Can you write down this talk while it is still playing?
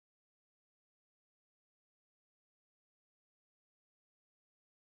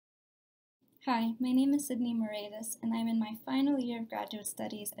Hi, my name is Sydney Moraitis, and I'm in my final year of graduate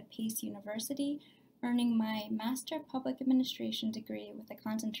studies at Pace University, earning my Master of Public Administration degree with a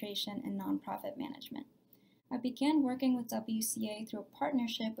concentration in nonprofit management. I began working with WCA through a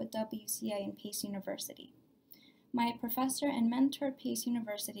partnership with WCA and Pace University. My professor and mentor at Pace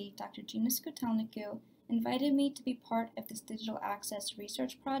University, Dr. Gina Skutelniku, invited me to be part of this digital access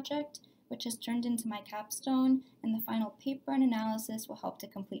research project, which has turned into my capstone, and the final paper and analysis will help to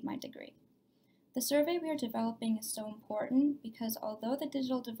complete my degree. The survey we are developing is so important because although the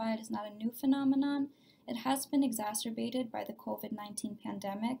digital divide is not a new phenomenon, it has been exacerbated by the COVID-19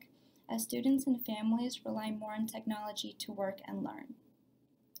 pandemic as students and families rely more on technology to work and learn.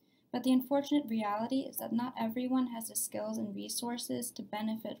 But the unfortunate reality is that not everyone has the skills and resources to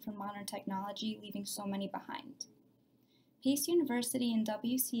benefit from modern technology, leaving so many behind. Pace University and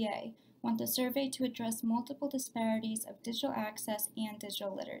WCA want the survey to address multiple disparities of digital access and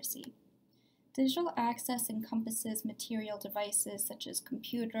digital literacy. Digital access encompasses material devices such as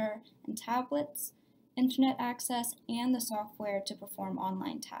computer and tablets, internet access, and the software to perform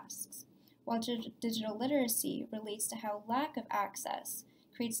online tasks, while digital literacy relates to how lack of access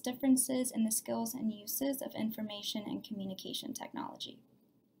creates differences in the skills and uses of information and communication technology.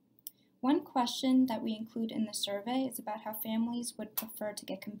 One question that we include in the survey is about how families would prefer to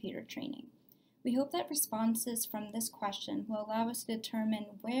get computer training. We hope that responses from this question will allow us to determine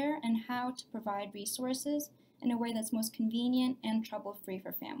where and how to provide resources in a way that's most convenient and trouble-free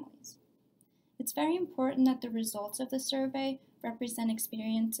for families. It's very important that the results of the survey represent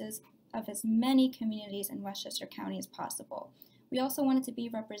experiences of as many communities in Westchester County as possible. We also want it to be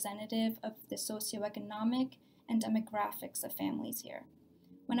representative of the socioeconomic and demographics of families here.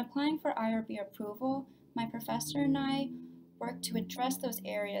 When applying for IRB approval, my professor and I work to address those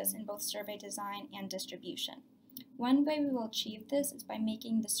areas in both survey design and distribution. One way we will achieve this is by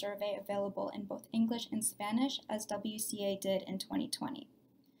making the survey available in both English and Spanish, as WCA did in 2020.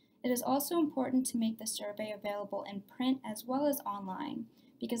 It is also important to make the survey available in print as well as online,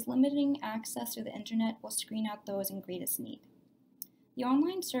 because limiting access through the internet will screen out those in greatest need. The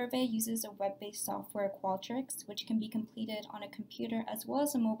online survey uses a web-based software, Qualtrics, which can be completed on a computer as well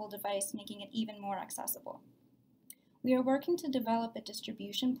as a mobile device, making it even more accessible. We are working to develop a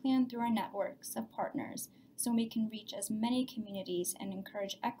distribution plan through our networks of partners so we can reach as many communities and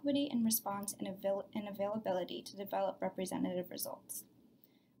encourage equity in response and availability to develop representative results.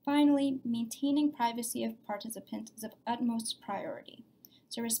 Finally, maintaining privacy of participants is of utmost priority,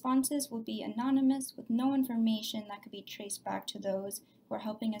 so responses will be anonymous with no information that could be traced back to those who are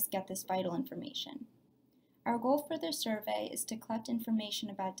helping us get this vital information. Our goal for this survey is to collect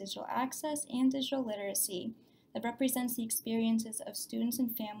information about digital access and digital literacy that represents the experiences of students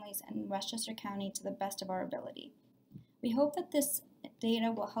and families in Westchester County to the best of our ability. We hope that this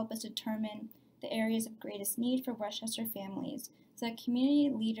data will help us determine the areas of greatest need for Westchester families so that community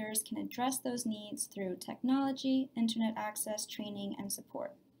leaders can address those needs through technology, internet access, training, and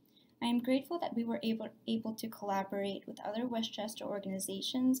support. I am grateful that we were able to collaborate with other Westchester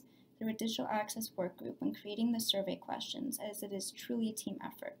organizations through a digital access work group when creating the survey questions, as it is truly a team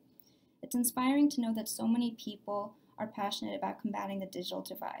effort. It's inspiring to know that so many people are passionate about combating the digital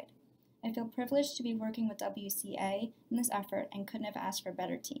divide. I feel privileged to be working with WCA in this effort and couldn't have asked for a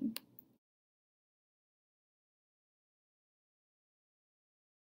better team.